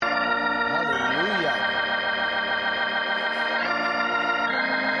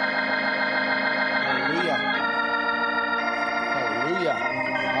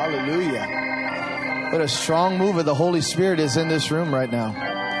What a strong move of the Holy Spirit is in this room right now.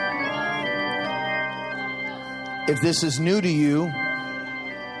 If this is new to you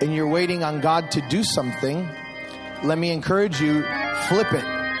and you're waiting on God to do something, let me encourage you, flip it.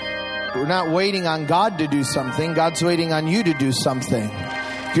 We're not waiting on God to do something. God's waiting on you to do something.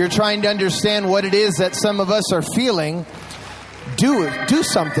 If you're trying to understand what it is that some of us are feeling, do it. Do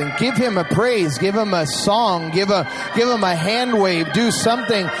something. Give him a praise. Give him a song. Give him a hand wave. Do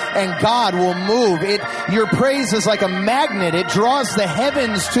something, and God will move. Your praise is like a magnet. It draws the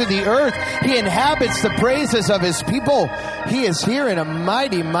heavens to the earth. He inhabits the praises of his people. He is here in a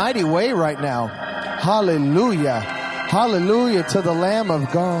mighty, mighty way right now. Hallelujah. Hallelujah to the Lamb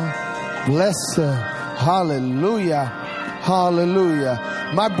of God. Bless the hallelujah.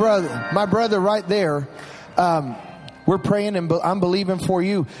 Hallelujah. My brother right there, we're praying and I'm believing for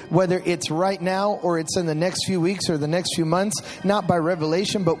you, whether it's right now or it's in the next few weeks or the next few months, not by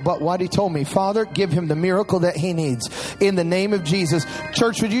revelation, but what he told me. Father, give him the miracle that he needs in the name of Jesus.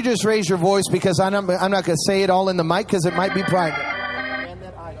 Church, would you just raise your voice, because I'm not going to say it all in the mic because it might be private. And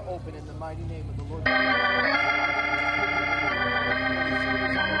that eye to open in the mighty name of the Lord.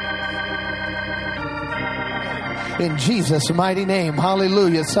 In Jesus' mighty name.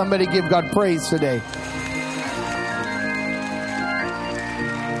 Hallelujah. Somebody give God praise today.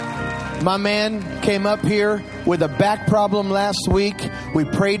 My man came up here with a back problem last week. We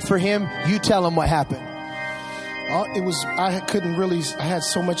prayed for him. You tell him what happened. I had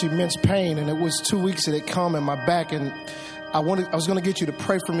so much immense pain, and it was 2 weeks that it come in my back, and I was going to get you to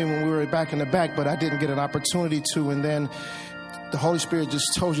pray for me when we were back in the back, but I didn't get an opportunity to. And then the Holy Spirit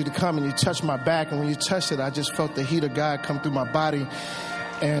just told you to come, and you touched my back, and when you touched it, I just felt the heat of God come through my body.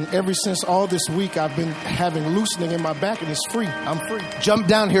 And ever since all this week, I've been having loosening in my back, and it's free. I'm free. Jump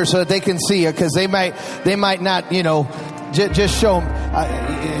down here so that they can see you, because they might not, just show them.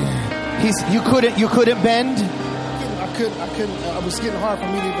 You couldn't bend. I couldn't. It was getting hard for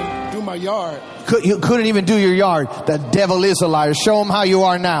me to even do my yard. You couldn't even do your yard. The devil is a liar. Show them how you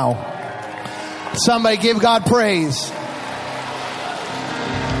are now. Somebody give God praise.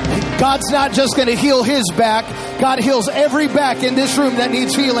 God's not just going to heal his back. God heals every back in this room that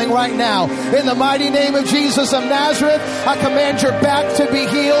needs healing right now. In the mighty name of Jesus of Nazareth, I command your back to be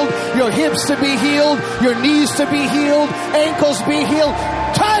healed, your hips to be healed, your knees to be healed, ankles be healed.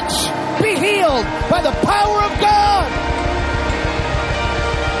 Touch, be healed by the power of God.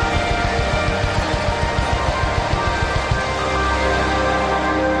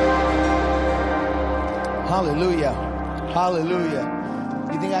 Hallelujah. Hallelujah.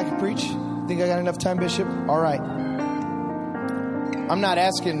 You think I can preach? Think I got enough time, Bishop? All right. I'm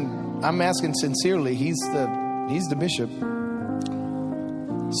asking sincerely. He's the bishop.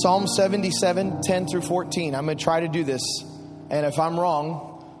 Psalm 77, 10 through 14. I'm going to try to do this. And if I'm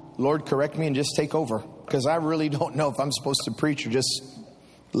wrong, Lord, correct me and just take over. Because I really don't know if I'm supposed to preach or just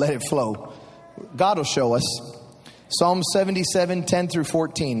let it flow. God will show us. Psalm 77, 10 through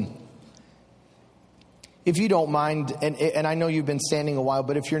 14. If you don't mind, and I know you've been standing a while,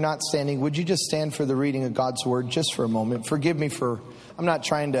 but if you're not standing, would you just stand for the reading of God's word just for a moment? Forgive me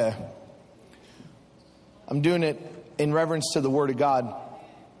I'm doing it in reverence to the word of God.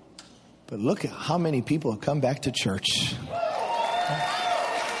 But look at how many people have come back to church.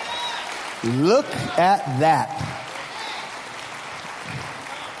 Look at that.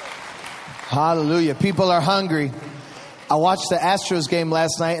 Hallelujah. People are hungry. I watched the Astros game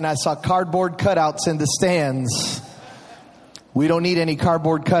last night and I saw cardboard cutouts in the stands. We don't need any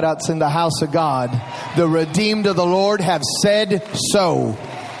cardboard cutouts in the house of God. The redeemed of the Lord have said so.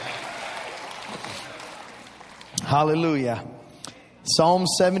 Hallelujah. Psalm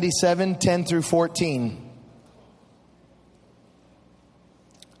 77, 10 through 14.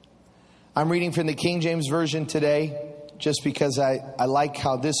 I'm reading from the King James Version today, just because I like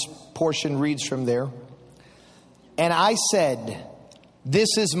how this portion reads from there. And I said, this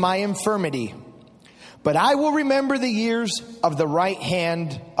is my infirmity, but I will remember the years of the right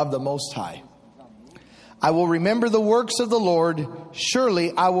hand of the Most High. I will remember the works of the Lord.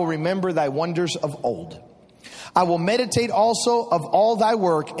 Surely I will remember thy wonders of old. I will meditate also of all thy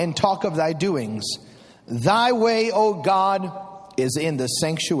work and talk of thy doings. Thy way, O God, is in the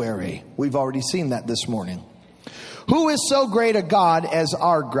sanctuary. We've already seen that this morning. Who is so great a God as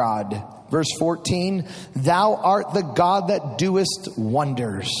our God? Verse 14, thou art the God that doest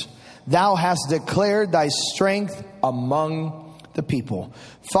wonders. Thou hast declared thy strength among the people.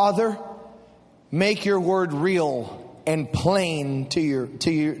 Father, make your word real and plain to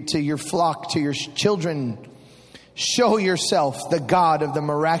your flock, to your children. Show yourself the God of the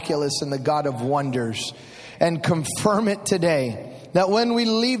miraculous and the God of wonders. And confirm it today that when we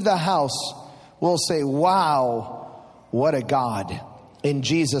leave the house, we'll say, wow, what a God. In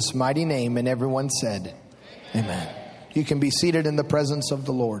Jesus' mighty name. And everyone said, amen. You can be seated in the presence of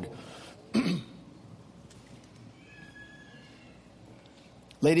the Lord.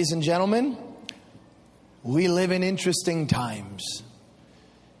 Ladies and gentlemen, we live in interesting times.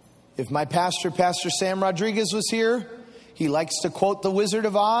 If my pastor, Pastor Sam Rodriguez, was here, he likes to quote the Wizard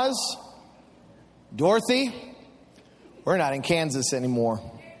of Oz. Dorothy, we're not in Kansas anymore.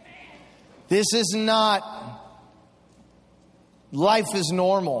 This is not, life is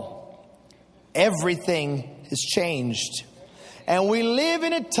normal. Everything has changed. And we live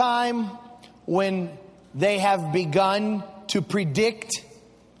in a time when they have begun to predict,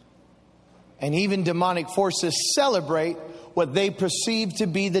 and even demonic forces celebrate, what they perceive to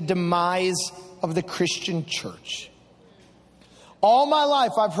be the demise of the Christian church. All my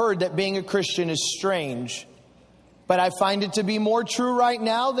life I've heard that being a Christian is strange, but I find it to be more true right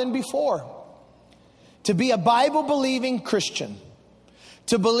now than before. To be a Bible-believing Christian,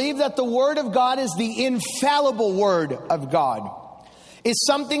 to believe that the Word of God is the infallible Word of God, is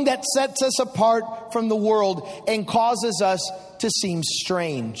something that sets us apart from the world and causes us to seem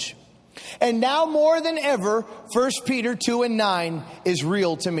strange. And now more than ever, 1 Peter 2:9 is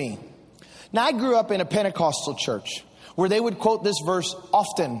real to me. Now, I grew up in a Pentecostal church where they would quote this verse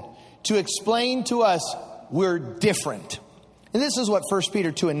often to explain to us we're different. And this is what 1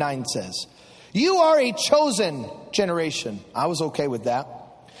 Peter 2:9 says. You are a chosen generation. I was okay with that.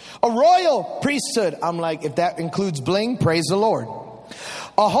 A royal priesthood. I'm like, if that includes bling, praise the Lord.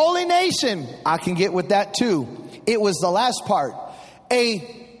 A holy nation. I can get with that too. It was the last part.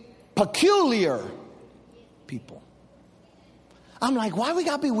 A peculiar people. I'm like, why we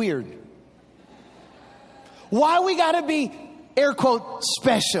gotta be weird? Why we gotta be, air quote,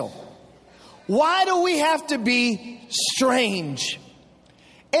 special? Why do we have to be strange?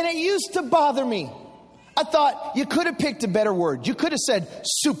 And it used to bother me. I thought you could have picked a better word. You could have said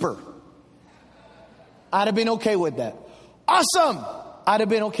super. I'd have been okay with that. Awesome. I'd have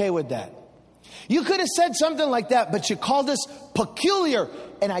been okay with that. You could have said something like that, but you called us peculiar.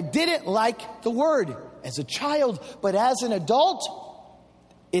 And I didn't like the word as a child, but as an adult,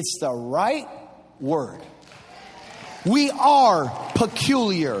 it's the right word. We are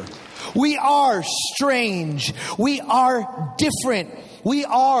peculiar. We are strange. We are different. We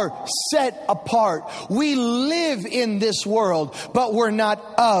are set apart. We live in this world, but we're not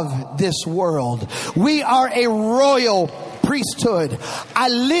of this world. We are a royal priesthood. I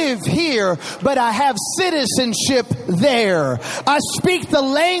live here, but I have citizenship there. I speak the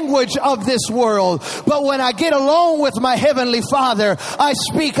language of this world, but when I get alone with my Heavenly Father, I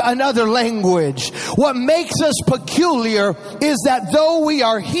speak another language. What makes us peculiar is that though we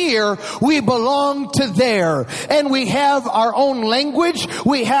are here, we belong to there. And we have our own language,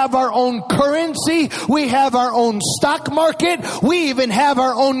 we have our own currency, we have our own stock market, we even have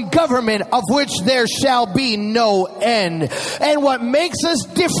our own government, of which there shall be no end. And what makes us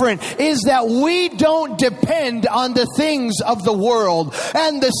different is that we don't depend on the things of the world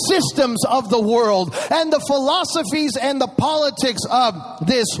and the systems of the world and the philosophies and the politics of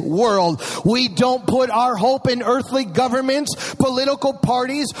this world. We don't put our hope in earthly governments, political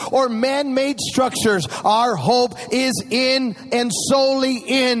parties, or man-made structures. Our hope is in and solely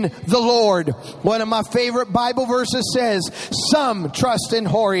in the Lord. One of my favorite Bible verses says, some trust in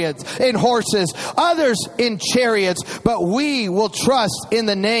horses, others in chariots, but we will trust in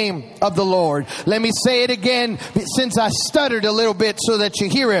the name of the Lord. Let me say it again, since I stuttered a little bit so that you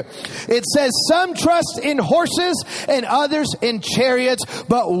hear it. It says, some trust in horses and others in chariots,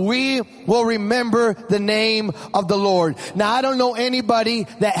 but we will remember the name of the Lord. Now, I don't know anybody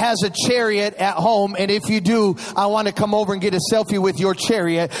that has a chariot at home, and if you do, I want to come over and get a selfie with your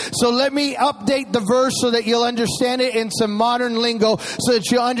chariot. So let me update the verse so that you'll understand it in some modern lingo, so that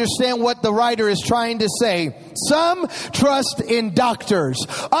you'll understand what the writer is trying to say. Some trust in doctors,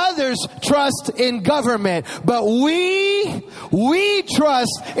 others trust in government, but we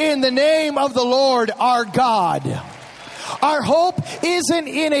trust in the name of the Lord our God. Our hope isn't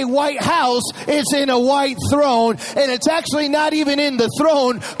in a white house, it's in a white throne. And it's actually not even in the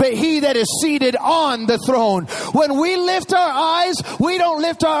throne, but he that is seated on the throne. When we lift our eyes, we don't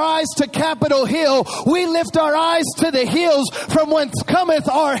lift our eyes to Capitol Hill. We lift our eyes to the hills from whence cometh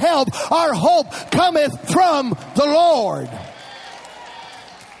our help. Our hope cometh from the Lord.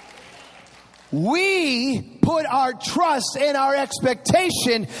 We put put our trust and our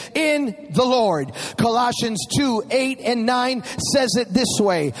expectation in the Lord. Colossians 2:8-9 says it this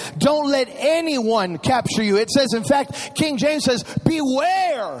way. Don't let anyone capture you. It says, in fact, King James says,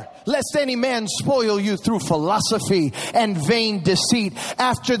 beware lest any man spoil you through philosophy and vain deceit,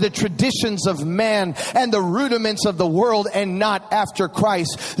 after the traditions of man and the rudiments of the world, and not after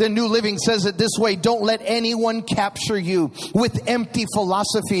Christ. The New Living says it this way. Don't let anyone capture you with empty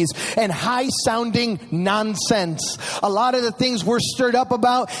philosophies and high-sounding nonsense. A lot of the things we're stirred up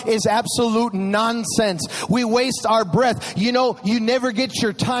about is absolute nonsense. We waste our breath. You know, you never get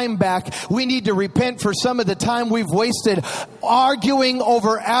your time back. We need to repent for some of the time we've wasted arguing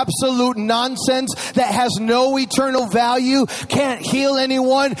over absolute nonsense that has no eternal value, can't heal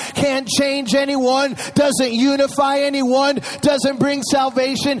anyone, can't change anyone, doesn't unify anyone, doesn't bring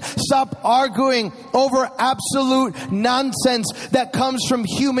salvation. Stop arguing over absolute nonsense that comes from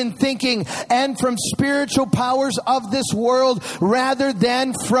human thinking and from spiritual powers of this world rather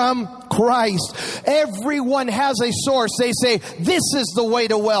than from Christ. Everyone has a source. They say, this is the way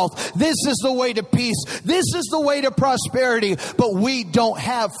to wealth. This is the way to peace. This is the way to prosperity. But we don't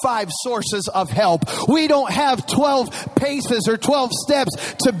have 5 sources of help. We don't have 12 paces or 12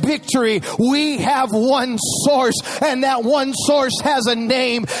 steps to victory. We have one source, and that one source has a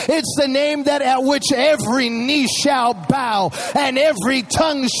name. It's the name that at which every knee shall bow and every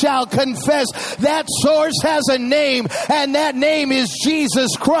tongue shall confess. That source has a name, and that name is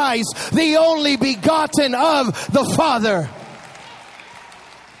Jesus Christ, the only begotten of the Father.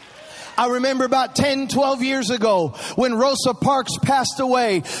 I remember about 10, 12 years ago when Rosa Parks passed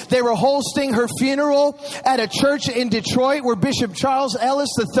away. They were hosting her funeral at a church in Detroit where Bishop Charles Ellis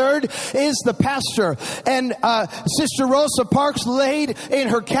III is the pastor. And Sister Rosa Parks laid in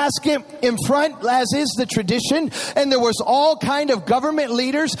her casket in front, as is the tradition. And there was all kind of government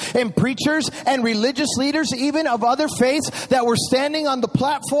leaders and preachers and religious leaders, even of other faiths, that were standing on the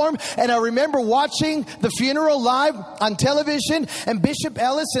platform. And I remember watching the funeral live on television. And Bishop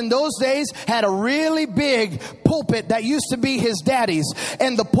Ellis in those days had a really big pulpit that used to be his daddy's.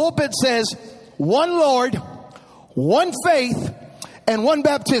 And the pulpit says, one Lord, one faith, and one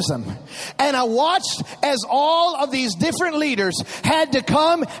baptism. And I watched as all of these different leaders had to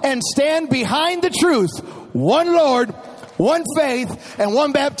come and stand behind the truth. One Lord, one faith, and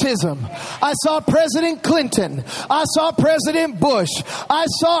one baptism. I saw President Clinton. I saw President Bush. I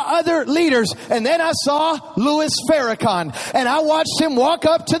saw other leaders. And then I saw Louis Farrakhan. And I watched him walk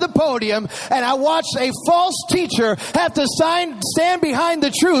up to the podium. And I watched a false teacher have to stand behind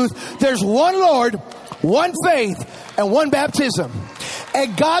the truth. There's one Lord, one faith, and one baptism.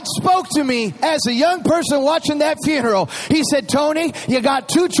 And God spoke to me as a young person watching that funeral. He said, Tony, you got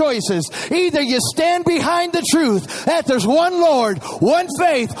 2 choices. Either you stand behind the truth that there's one Lord, one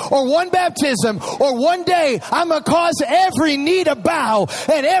faith, or one baptism, or one day I'm going to cause every knee to bow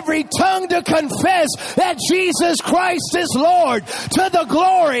and every tongue to confess that Jesus Christ is Lord, to the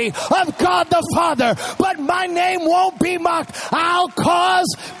glory of God the Father. But my name won't be mocked. I'll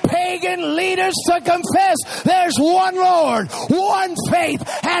cause pagan leaders to confess there's one Lord, one faith,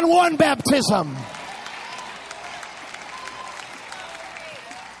 and one baptism.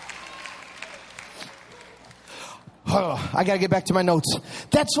 Oh, I got to get back to my notes.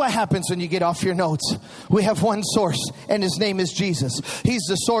 That's what happens when you get off your notes. We have one source, and his name is Jesus. He's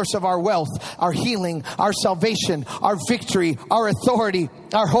the source of our wealth, our healing, our salvation, our victory, our authority,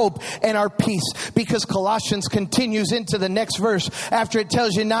 our hope, and our peace. Because Colossians continues into the next verse. After it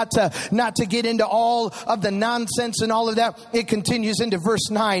tells you not to get into all of the nonsense and all of that, it continues into verse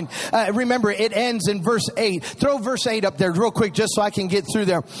 9. Remember, it ends in verse 8. Throw verse 8 up there real quick just so I can get through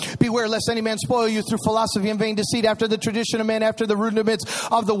there. Beware lest any man spoil you through philosophy and vain deceit, after the tradition of man, after the rudiments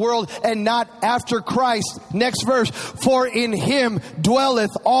of the world, and not after Christ. Next verse. For in him dwelleth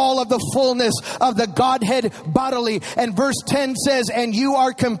all of the fullness of the Godhead bodily. And verse 10 says, and you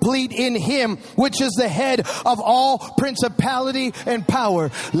are complete in him, which is the head of all principality and power.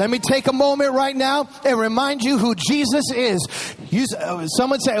 Let me take a moment right now and remind you who Jesus is.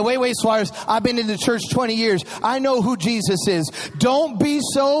 Someone say, wait, Squires, I've been in the church 20 years. I know who Jesus is.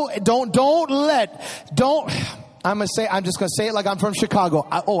 I'm just going to say it like I'm from Chicago.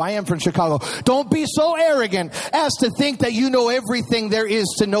 I am from Chicago. Don't be so arrogant as to think that you know everything there is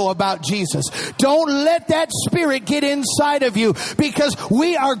to know about Jesus. Don't let that spirit get inside of you, because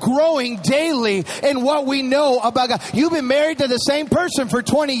we are growing daily in what we know about God. You've been married to the same person for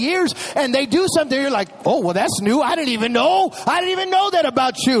 20 years and they do something. You're like, oh, well, that's new. I didn't even know that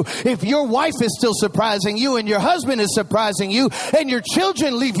about you. If your wife is still surprising you and your husband is surprising you and your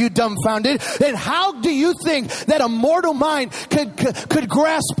children leave you dumbfounded, then how do you think that a mortal mind could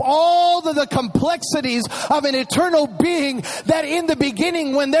grasp all of the complexities of an eternal being, that in the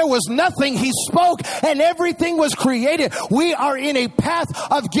beginning when there was nothing, He spoke and everything was created. We are in a path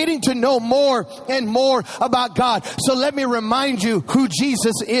of getting to know more and more about God. So let me remind you who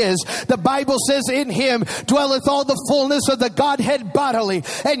Jesus is. The Bible says in Him dwelleth all the fullness of the Godhead bodily,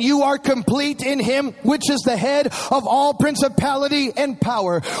 and you are complete in Him, which is the head of all principality and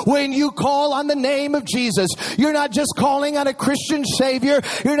power. When you call on the name of Jesus, you're not just calling on a Christian Savior.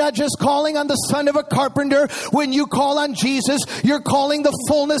 You're not just calling on the son of a carpenter. When you call on Jesus, you're calling the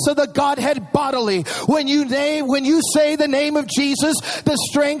fullness of the Godhead bodily. When you say the name of Jesus, the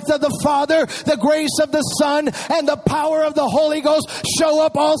strength of the Father, the grace of the Son, and the power of the Holy Ghost show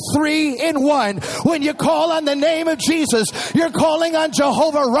up, all three in one. When you call on the name of Jesus, you're calling on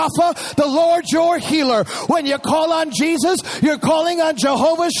Jehovah Rapha, the Lord your healer. When you call on Jesus, you're calling on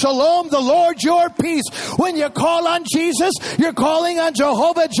Jehovah Shalom, the Lord your peace. When you call on Jesus, you're calling on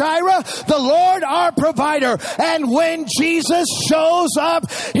Jehovah Jireh, the Lord our provider. And when Jesus shows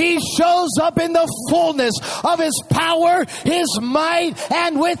up, He shows up in the fullness of His power, His might,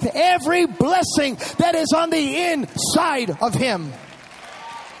 and with every blessing that is on the inside of Him.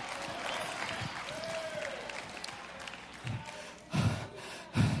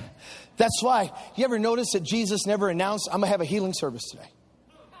 That's why, you ever notice that Jesus never announced, I'm going to have a healing service today?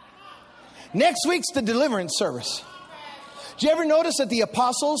 Next week's the deliverance service. Did you ever notice that the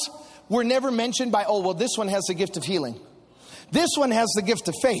apostles were never mentioned by, oh, well, this one has the gift of healing. This one has the gift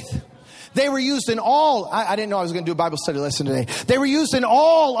of faith. They were used in all, I didn't know I was going to do a Bible study lesson today. They were used in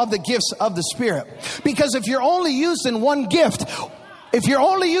all of the gifts of the Spirit. Because if you're only used in one gift, if you're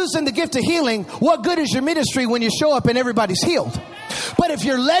only used in the gift of healing, what good is your ministry when you show up and everybody's healed? But if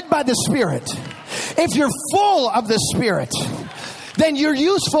you're led by the Spirit, if you're full of the Spirit, then you're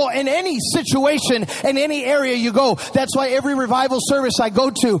useful in any situation, in any area you go. That's why every revival service I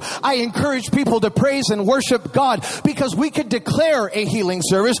go to, I encourage people to praise and worship God, because we could declare a healing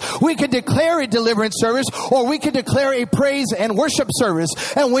service, we could declare a deliverance service, or we could declare a praise and worship service.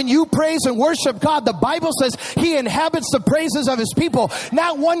 And when you praise and worship God, the Bible says He inhabits the praises of His people.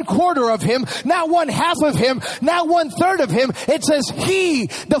 Not 1/4 of Him, not 1/2 of Him, not 1/3 of Him. It says He,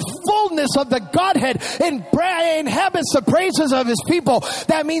 the fullness of the Godhead, inhabits the praises of His people.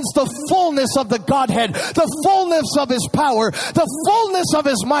 That means the fullness of the Godhead, the fullness of His power, the fullness of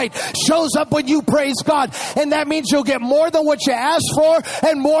His might shows up when you praise God. And that means you'll get more than what you ask for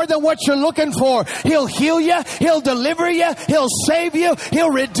and more than what you're looking for. He'll heal you, He'll deliver you, He'll save you, He'll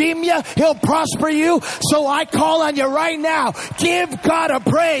redeem you, He'll prosper you. So I call on you right now, give God a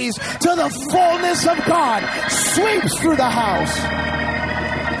praise till the fullness of God sweeps through the house.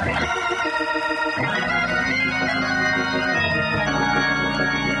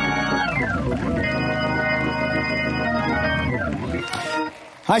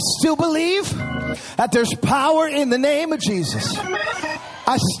 I still believe that there's power in the name of Jesus.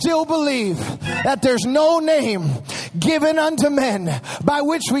 I still believe that there's no name given unto men by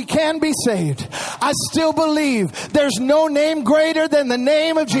which we can be saved. I still believe there's no name greater than the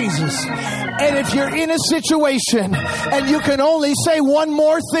name of Jesus. And if you're in a situation and you can only say one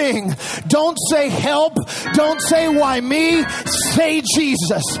more thing, don't say help, don't say why me, say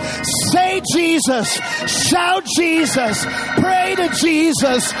Jesus. Say Jesus. Shout Jesus. Pray to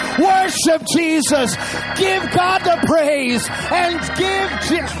Jesus. Worship Jesus. Give God the praise and give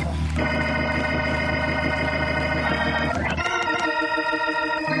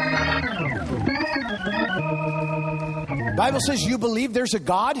The Bible says you believe there's a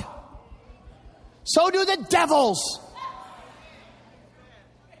God. So do the devils.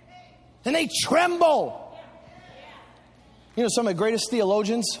 And they tremble. You know, some of the greatest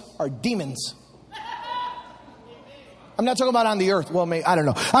theologians are demons. I'm not talking about on the earth. Well, maybe, I don't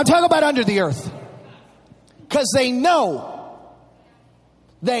know. I'm talking about under the earth. Because they know.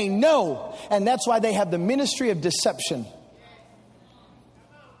 They know. And that's why they have the ministry of deception.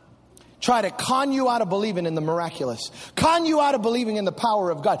 Try to con you out of believing in the miraculous. Con you out of believing in the power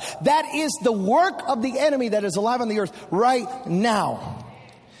of God. That is the work of the enemy that is alive on the earth right now.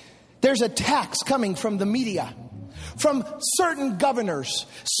 There's attacks coming from the media, from certain governors,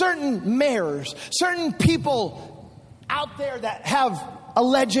 certain mayors, certain people out there that have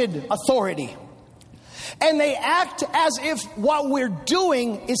alleged authority. And they act as if what we're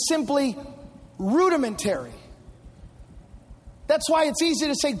doing is simply rudimentary. That's why it's easy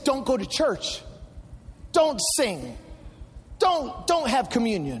to say, don't go to church. Don't sing. Don't have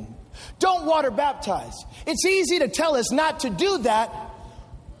communion. Don't water baptize. It's easy to tell us not to do that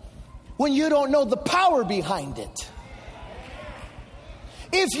when you don't know the power behind it.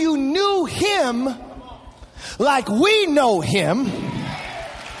 If you knew Him like we know him,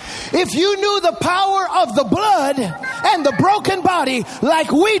 if you knew the power of the blood and the broken body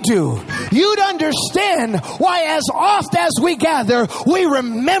like we do, you'd understand why as oft as we gather, we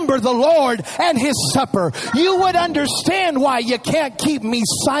remember the Lord and his supper. You would understand why you can't keep me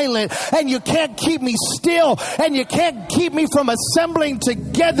silent, and you can't keep me still, and you can't keep me from assembling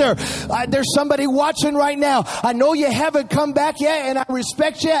together. There's somebody watching right now. I know you haven't come back yet, and I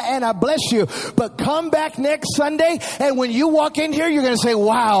respect you and I bless you, but come back next Sunday, and when you walk in here, you're going to say,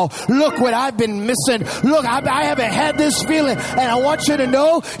 wow, look what I've been missing. Look, I haven't had this feeling. And I want you to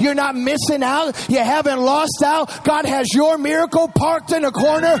know you're not missing out. You haven't lost out. God has your miracle parked in a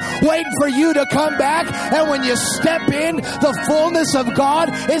corner waiting for you to come back. And when you step in, the fullness of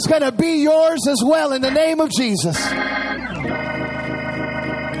God is going to be yours as well in the name of Jesus.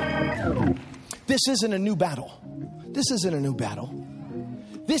 This isn't a new battle. This isn't a new battle.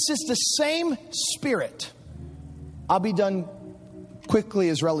 This is the same Spirit. I'll be done quickly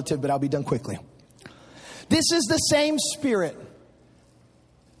is relative, but I'll be done quickly. This is the same Spirit.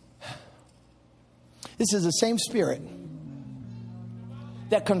 This is the same Spirit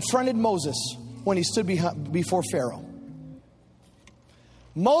that confronted Moses when he stood before Pharaoh.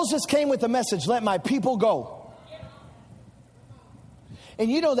 Moses came with the message, let my people go.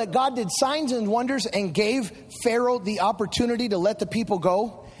 And you know that God did signs and wonders and gave Pharaoh the opportunity to let the people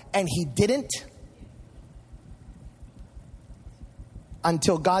go, and he didn't.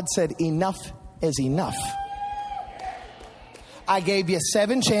 Until God said, enough is enough. I gave you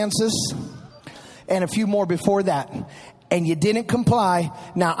 7 chances and a few more before that, and you didn't comply.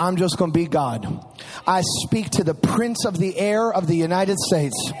 Now I'm just going to be God. I speak to the Prince of the Air of the United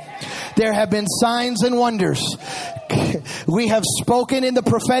States. There have been signs and wonders. We have spoken in the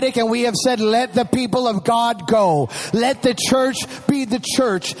prophetic, and we have said, let the people of God go. Let the church be the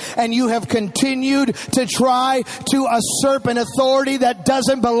church. And you have continued to try to usurp an authority that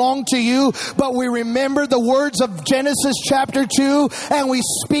doesn't belong to you. But we remember the words of Genesis chapter 2, and we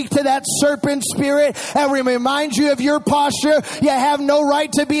speak to that serpent spirit, and we remind you of your posture. You have no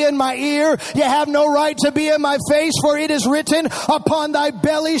right to be in my ear. You have no right to be in my face, for it is written, upon thy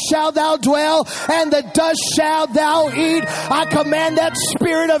belly shalt thou dwell, and the dust shalt thou eat. I command that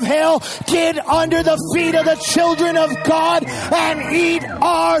spirit of hell, get under the feet of the children of God and eat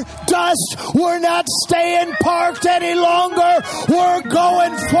our dust. We're not staying parked any longer. We're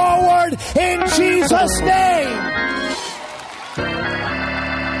going forward in Jesus' name.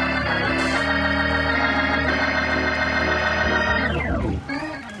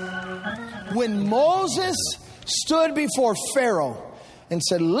 When Moses stood before Pharaoh and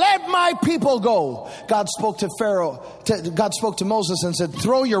said, let my people go, God spoke to Moses and said,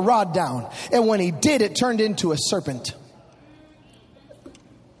 throw your rod down. And when he did, it turned into a serpent.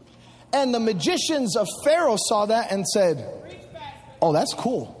 And the magicians of Pharaoh saw that and said, oh, that's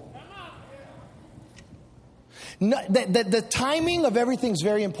cool. No, the timing of everything is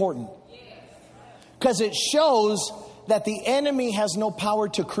very important, because it shows that the enemy has no power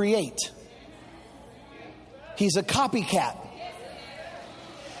to create. He's a copycat.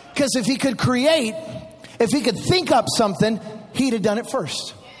 Because if he could create, if he could think up something, he'd have done it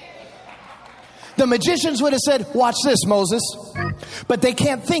first. The magicians would have said, watch this, Moses. But they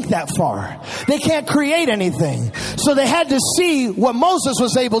can't think that far. They can't create anything. So they had to see what Moses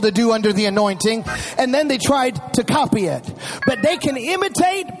was able to do under the anointing, and then they tried to copy it. But they can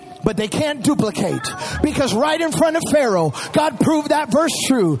imitate, but they can't duplicate. Because right in front of Pharaoh, God proved that verse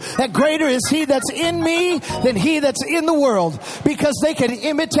true, that greater is he that's in me than he that's in the world. Because they could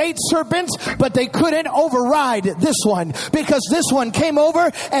imitate serpents, but they couldn't override this one. Because this one came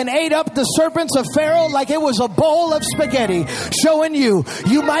over and ate up the serpents of Pharaoh like it was a bowl of spaghetti. Showing you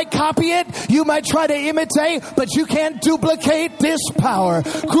might copy it, you might try to imitate, but you can't duplicate this power.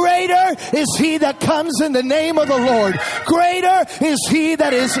 Greater is he that comes in the name of the Lord. Greater is he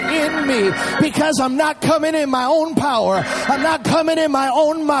that is in me, because I'm not coming in my own power. I'm not coming in my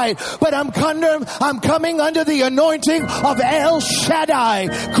own might, but I'm coming under the anointing of El Shaddai,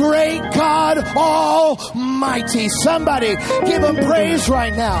 great God Almighty. Somebody give him praise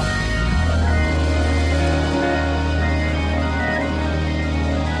right now.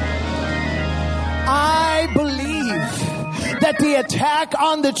 I believe that the attack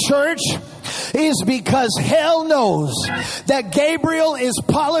on the church is because hell knows that Gabriel is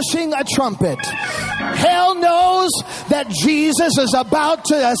polishing a trumpet. Hell knows that Jesus is about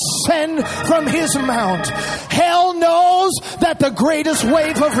to ascend from his mount. Hell knows that the greatest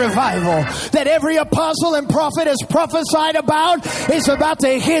wave of revival that every apostle and prophet has prophesied about is about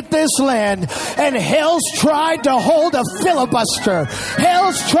to hit this land. And hell's tried to hold a filibuster.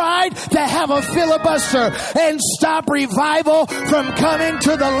 Hell's tried to have a filibuster and stop revival from coming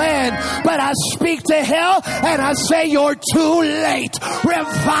to the land. But I speak to hell and I say, you're too late.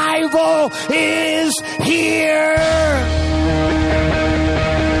 Revival is here.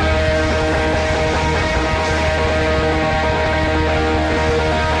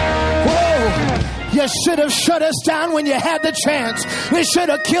 You should have shut us down when you had the chance. You should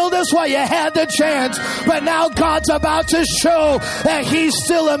have killed us while you had the chance. But now God's about to show that he's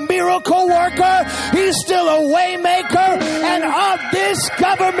still a miracle worker. He's still a way maker. And of this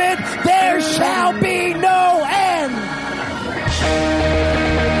government there shall be no end.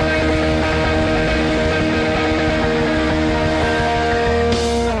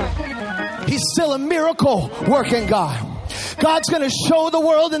 He's still a miracle working God. God's going to show the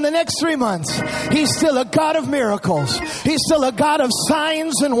world in the next 3 months. He's still a God of miracles. He's still a God of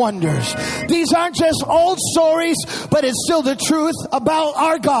signs and wonders. These aren't just old stories, but it's still the truth about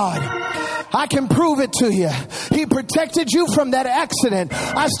our God. I can prove it to you. He protected you from that accident.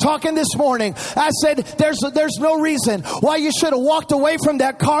 I was talking this morning. I said, there's no reason why you should have walked away from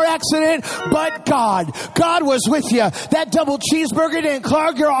that car accident, but God. God was with you. That double cheeseburger didn't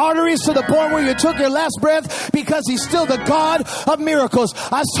clog your arteries to the point where you took your last breath, because he's still the God of miracles.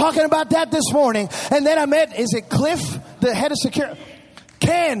 I was talking about that this morning. And then I met, is it Cliff, the head of security?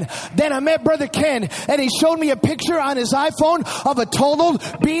 Ken. Then I met Brother Ken, and he showed me a picture on his iPhone of a totaled,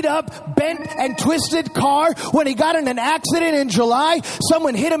 beat up, bent and twisted car when he got in an accident in July.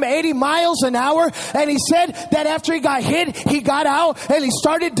 Someone hit him 80 miles an hour, and he said that after he got hit, he got out and he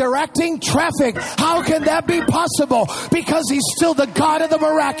started directing traffic. How can that be possible? Because he's still the God of the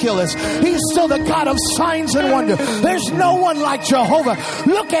miraculous. He's still the God of signs and wonders. There's no one like Jehovah.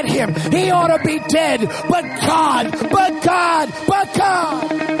 Look at him. He ought to be dead, but God, but God, but God.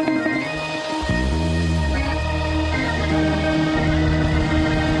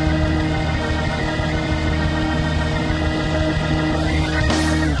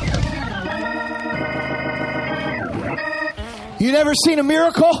 You never seen a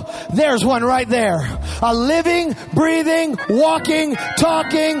miracle? There's one right there. A living, breathing, walking,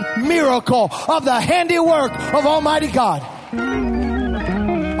 talking miracle of the handiwork of Almighty God.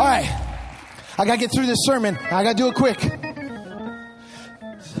 All right. I got to get through this sermon. I got to do it quick.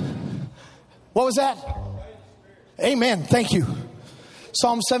 What was that? Amen. Thank you.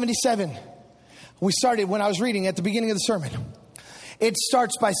 Psalm 77. We started when I was reading at the beginning of the sermon. It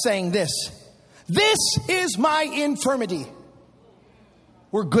starts by saying this. This is my infirmity.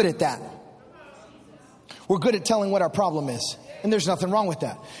 We're good at that. We're good at telling what our problem is. And there's nothing wrong with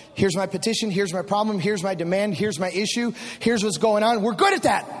that. Here's my petition. Here's my problem. Here's my demand. Here's my issue. Here's what's going on. We're good at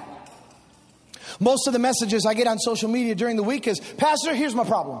that. Most of the messages I get on social media during the week is, Pastor, here's my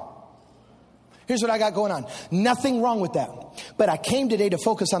problem. Here's what I got going on. Nothing wrong with that. But I came today to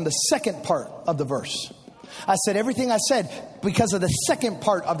focus on the second part of the verse. I said everything I said because of the second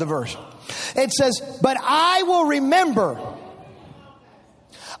part of the verse. It says, but I will remember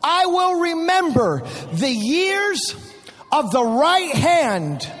the years of the right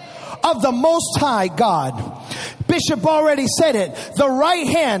hand of the Most High God. Bishop already said it. The right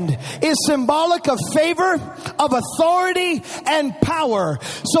hand is symbolic of favor, of authority, and power.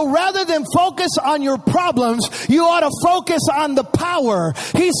 So rather than focus on your problems, you ought to focus on the power.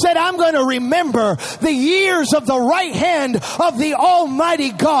 He said, I'm going to remember the years of the right hand of the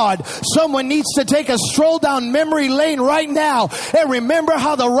Almighty God. Someone needs to take a stroll down memory lane right now and remember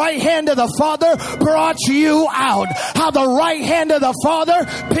how the right hand of the Father brought you out. How the right hand of the Father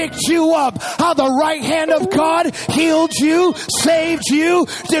picked you up. How the right hand of God healed you, saved you,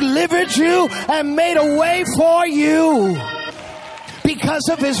 delivered you, and made a way for you. Because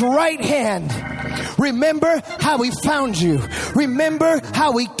of his right hand. Remember how he found you. Remember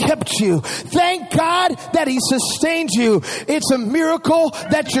how he kept you. Thank God that he sustained you. It's a miracle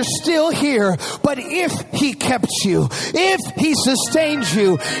that you're still here. But if he kept you, if he sustained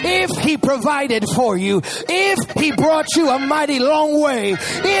you, if he provided for you, if he brought you a mighty long way,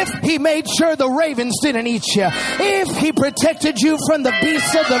 if he made sure the ravens didn't eat you, if he protected you from the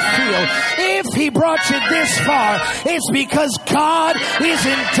beasts of the field, if he brought you this far, it's because God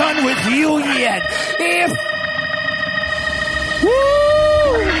isn't done with you yet. If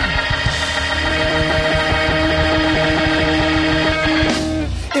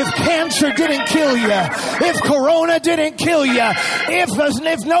cancer didn't kill you, if Corona didn't kill you,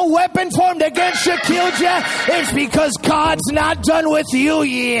 if no weapon formed against you killed you, it's because God's not done with you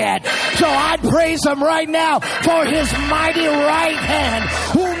yet. So I'd praise him right now for his mighty right hand,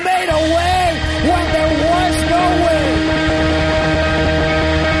 who made a way when there was no way.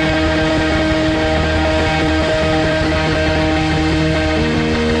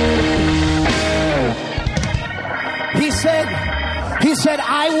 He said,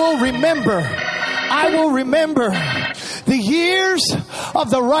 I will remember the years of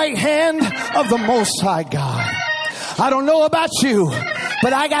the right hand of the Most High God. I don't know about you,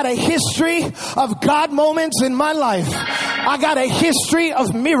 but I got a history of God moments in my life. I got a history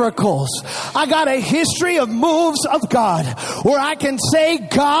of miracles. I got a history of moves of God where I can say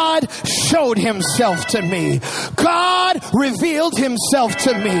God showed himself to me. God revealed himself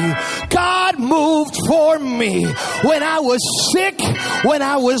to me. God moved for me. When I was sick, when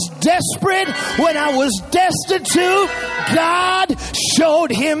I was desperate, when I was destitute, God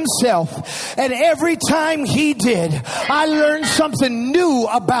showed himself. And every time he did, I learned something new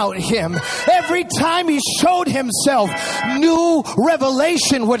about him. Every time he showed himself, new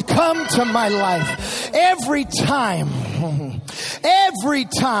revelation would come to my life. Every time,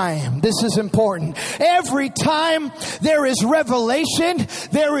 this is important. Every time there is revelation,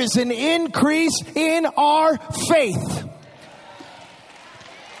 there is an increase in our faith.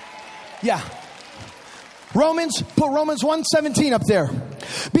 Yeah. Put Romans 1:17 up there.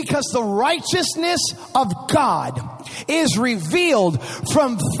 Because the righteousness of God is revealed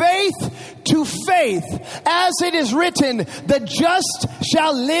from faith to faith. As it is written, the just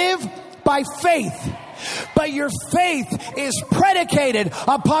shall live by faith. But your faith is predicated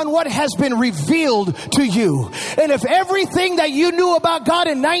upon what has been revealed to you. And if everything that you knew about God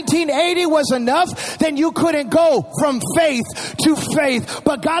in 1980 was enough, then you couldn't go from faith to faith.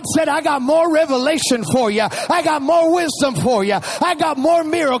 But God said, I got more revelation for you. I got more wisdom for you. I got more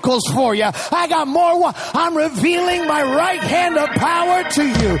miracles for you. I got more. I'm revealing my right hand of power to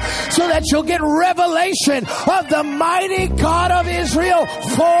you so that you'll get revelation of the mighty God of Israel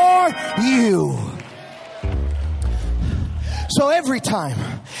for you. So every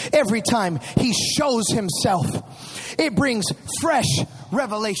time he shows himself, it brings fresh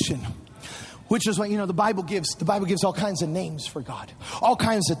revelation. Which is what, the Bible gives all kinds of names for God, all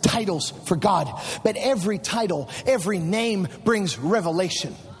kinds of titles for God. But every title, every name brings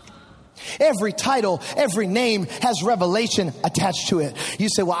revelation. Every title, every name has revelation attached to it. You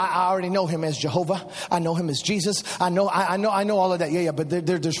say, well, I already know him as Jehovah. I know him as Jesus. I know all of that. Yeah, but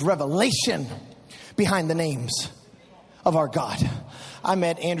there's revelation behind the names of our God. I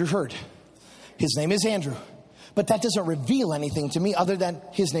met Andrew Hurd. His name is Andrew. But that doesn't reveal anything to me other than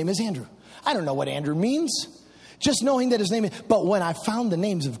his name is Andrew. I don't know what Andrew means. Just knowing that his name is... But when I found the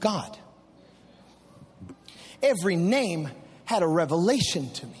names of God, every name had a revelation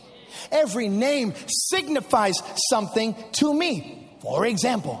to me. Every name signifies something to me. For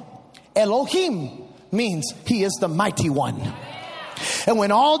example, Elohim means he is the mighty one. And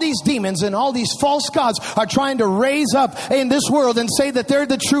when all these demons and all these false gods are trying to raise up in this world and say that they're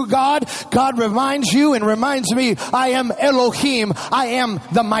the true God, God reminds you and reminds me, I am Elohim. I am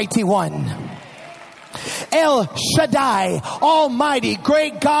the mighty one. El Shaddai, Almighty,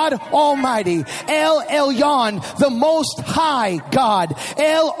 great God, Almighty. El Elyon, the Most High God.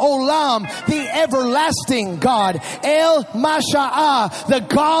 El Olam, the everlasting God. El Masha'ah, the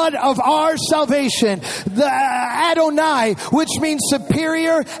God of our salvation. The Adonai, which means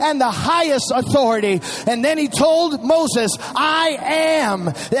superior and the highest authority. And then he told Moses, I am.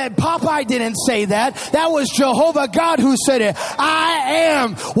 Popeye didn't say that. That was Jehovah God who said it. I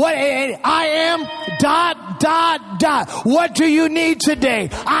am. What I am, dot. What do you need today?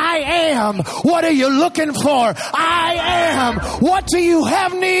 I am. What are you looking for? I am. What do you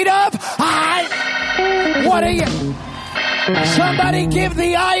have need of? What are you? Somebody give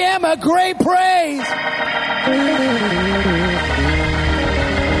the I am a great praise.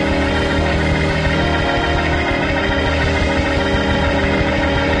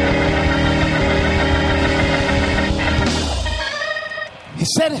 He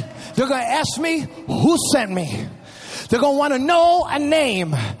said, they're going to ask me who sent me. They're going to want to know a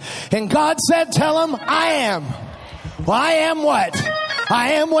name. And God said, tell them I am. Well, I am what?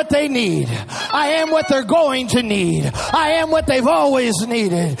 I am what they need. I am what they're going to need. I am what they've always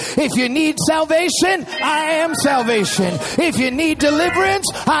needed. If you need salvation, I am salvation. If you need deliverance,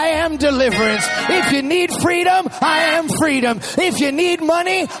 I am deliverance. If you need freedom, I am freedom. If you need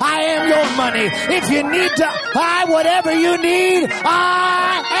money, I am your money. If you need to buy whatever you need,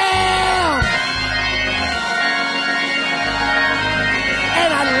 I am.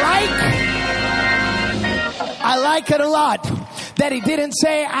 And I like it a lot that he didn't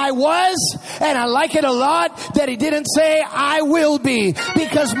say I was, and I like it a lot that he didn't say I will be,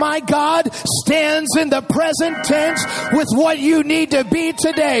 because my God stands in the present tense with what you need to be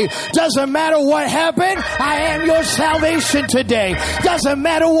today. Doesn't matter what happened, I am your salvation today. Doesn't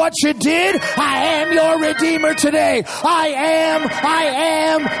matter what you did, I am your Redeemer today. I am.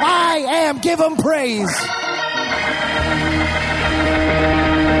 Give him praise.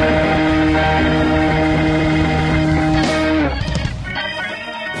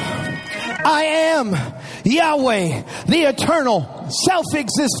 I am Yahweh, the eternal,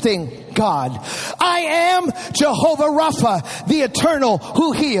 self-existing God. I am Jehovah Rapha, the eternal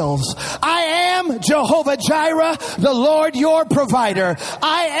who heals. I am Jehovah Jireh, the Lord your provider.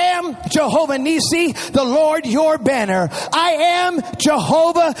 I am Jehovah Nisi, the Lord your banner. I am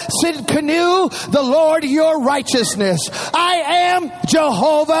Jehovah Sidkenu, the Lord your righteousness. I am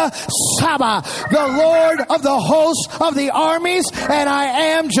Jehovah Saba, the Lord of the hosts of the armies. And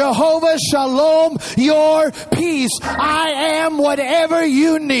I am Jehovah Shalom, your peace. I am whatever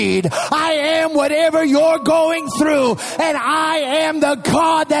you need. I am whatever you're going through, and I am the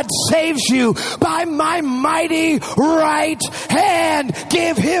God that saves you by my mighty right hand.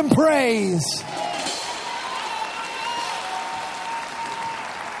 Give him praise.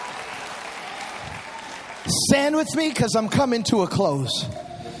 Stand with me because I'm coming to a close.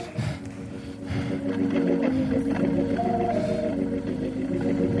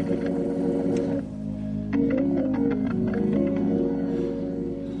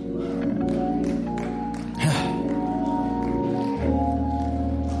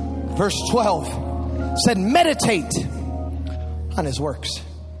 Verse 12 said, meditate on his works.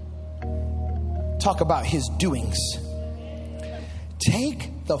 Talk about his doings.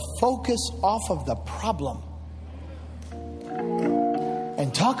 Take the focus off of the problem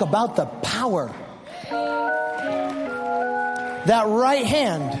and talk about the power. That right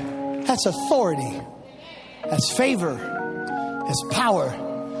hand, that's authority, that's favor, that's power.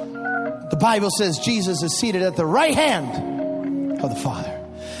 The Bible says Jesus is seated at the right hand of the Father.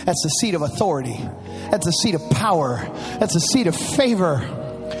 That's the seat of authority. That's the seat of power. That's the seat of favor.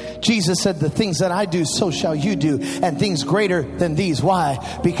 Jesus said, the things that I do, so shall you do, and things greater than these. Why?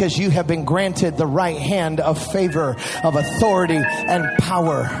 Because you have been granted the right hand of favor, of authority and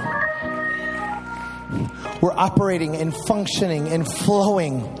power. We're operating and functioning and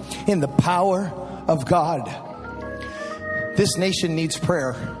flowing in the power of God. This nation needs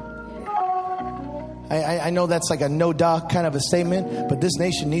prayer. I know that's like a no-duh kind of a statement, but this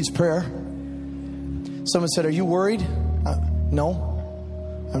nation needs prayer. Someone said, are you worried? No,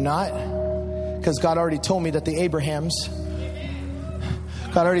 I'm not. Because God already told me that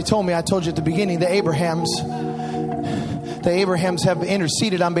God already told me, I told you at the beginning, the Abrahams have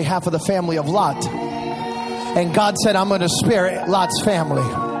interceded on behalf of the family of Lot. And God said, I'm going to spare Lot's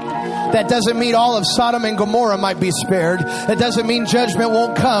family. That doesn't mean all of Sodom and Gomorrah might be spared. That doesn't mean judgment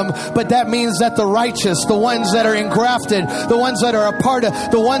won't come. But that means that the righteous, the ones that are engrafted, the ones that are a part of,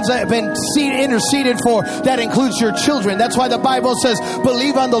 the ones that have been interceded for, that includes your children. That's why the Bible says,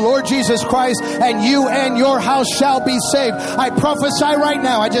 believe on the Lord Jesus Christ and you and your house shall be saved. I prophesy right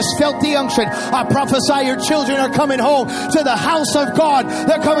now. I just felt the unction. I prophesy your children are coming home to the house of God.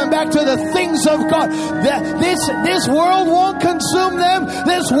 They're coming back to the things of God. This world won't consume them.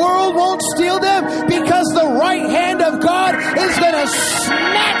 This world won't steal them, because the right hand of God is going to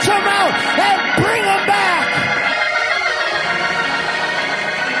snatch them out and bring them back.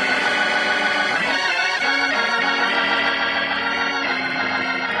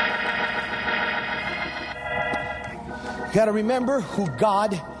 You got to remember who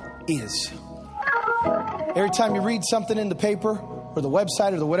God is. Every time you read something in the paper or the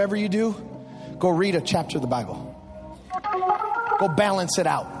website or the whatever you do, go read a chapter of the Bible. Go balance it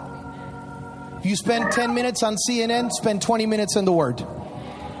out. If you spend 10 minutes on CNN, spend 20 minutes in the Word.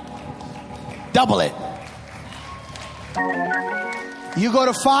 Double it. You go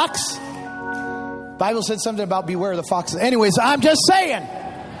to Fox, Bible said something about beware of the foxes. Anyways, I'm just saying.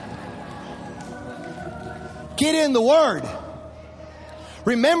 Get in the Word.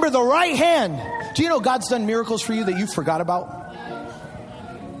 Remember the right hand. Do you know God's done miracles for you that you forgot about?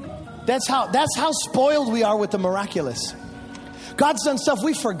 That's how spoiled we are with the miraculous. God's done stuff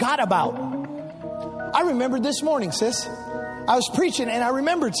we forgot about. I remembered this morning, sis. I was preaching and I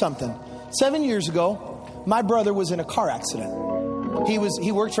remembered something. 7 years ago, my brother was in a car accident.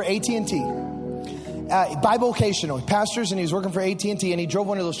 He worked for AT&T, bivocational, pastors, and he was working for AT&T, and he drove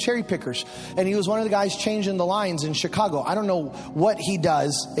one of those cherry pickers, and he was one of the guys changing the lines in Chicago. I don't know what he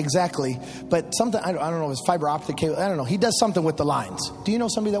does exactly, but something, I don't know if it's fiber optic cable. I don't know. He does something with the lines. Do you know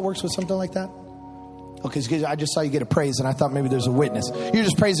somebody that works with something like that? Okay, I just saw you get a praise, and I thought maybe there's a witness. You're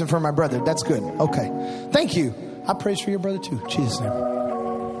just praising for my brother. That's good. Okay. Thank you. I praise for your brother too. Jesus' name.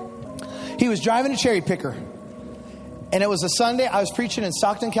 He was driving a cherry picker. And it was a Sunday. I was preaching in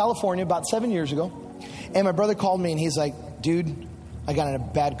Stockton, California about 7 years ago. And my brother called me, and he's like, dude, I got in a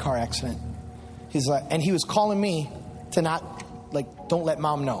bad car accident. He's like, and he was calling me to don't let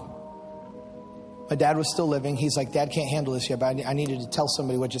mom know. My dad was still living. He's like, Dad can't handle this yet, but I needed to tell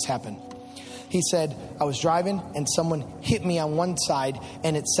somebody what just happened. He said, I was driving and someone hit me on one side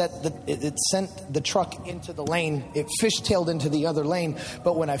and it sent the truck into the lane. It fishtailed into the other lane.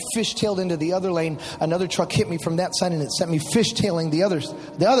 But when I fishtailed into the other lane, another truck hit me from that side and it sent me fishtailing the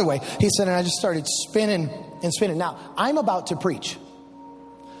other way. He said, and I just started spinning and spinning. Now, I'm about to preach.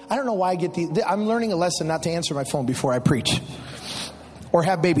 I don't know why I get I'm learning a lesson not to answer my phone before I preach. Or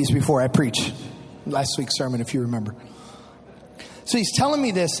have babies before I preach. Last week's sermon, if you remember. So he's telling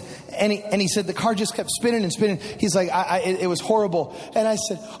me this, and he said the car just kept spinning and spinning. He's like, it was horrible. And I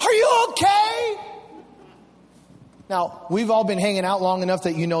said, are you okay? Now, we've all been hanging out long enough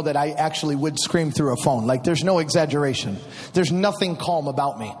that you know that I actually would scream through a phone. Like, there's no exaggeration. There's nothing calm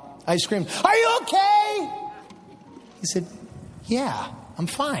about me. I screamed, are you okay? He said, yeah, I'm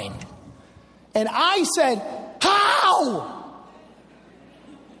fine. And I said, how?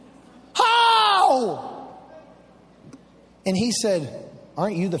 How? And he said,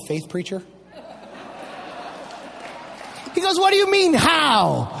 aren't you the faith preacher? He goes, what do you mean,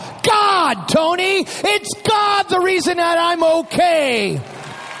 how? God, Tony. It's God the reason that I'm okay.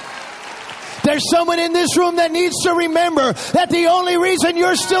 There's someone in this room that needs to remember that the only reason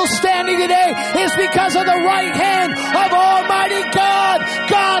you're still standing today is because of the right hand of Almighty God.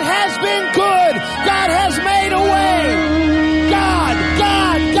 God has been good. God has made a way. God,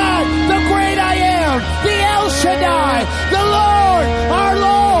 the great I am, the El Shaddai, the Lord, our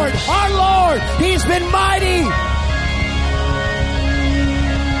Lord. He's been mighty.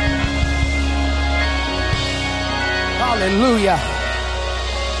 Hallelujah.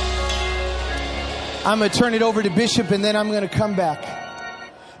 I'm going to turn it over to Bishop and then I'm going to come back.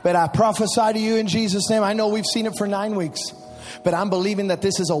 But I prophesy to you in Jesus' name. I know we've seen it for 9 weeks. But I'm believing that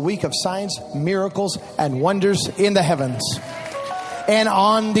this is a week of signs, miracles, and wonders in the heavens and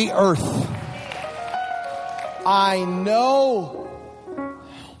on the earth. I know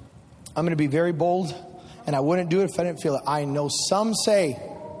I'm going to be very bold, and I wouldn't do it if I didn't feel it. I know some say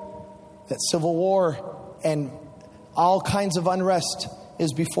that civil war and all kinds of unrest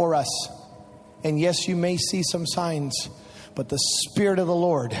is before us. And yes, you may see some signs, but the Spirit of the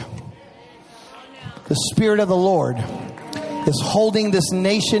Lord is holding this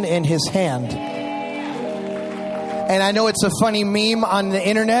nation in His hand. And I know it's a funny meme on the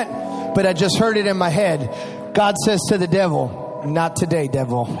internet, but I just heard it in my head. God says to the devil, not today,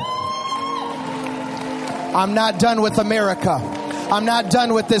 devil. I'm not done with America. I'm not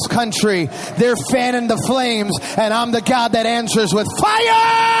done with this country. They're fanning the flames, and I'm the God that answers with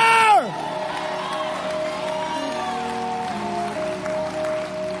fire!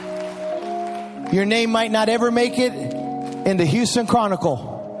 Your name might not ever make it in the Houston Chronicle,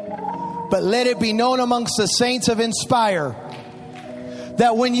 but let it be known amongst the saints of Inspire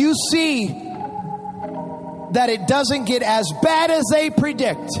that when you see that it doesn't get as bad as they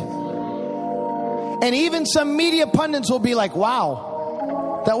predict, and even some media pundits will be like,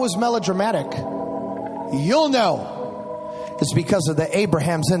 wow, that was melodramatic. You'll know it's because of the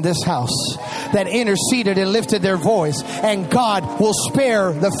Abrahams in this house that interceded and lifted their voice, and God will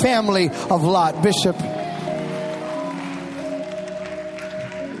spare the family of Lot. Bishop.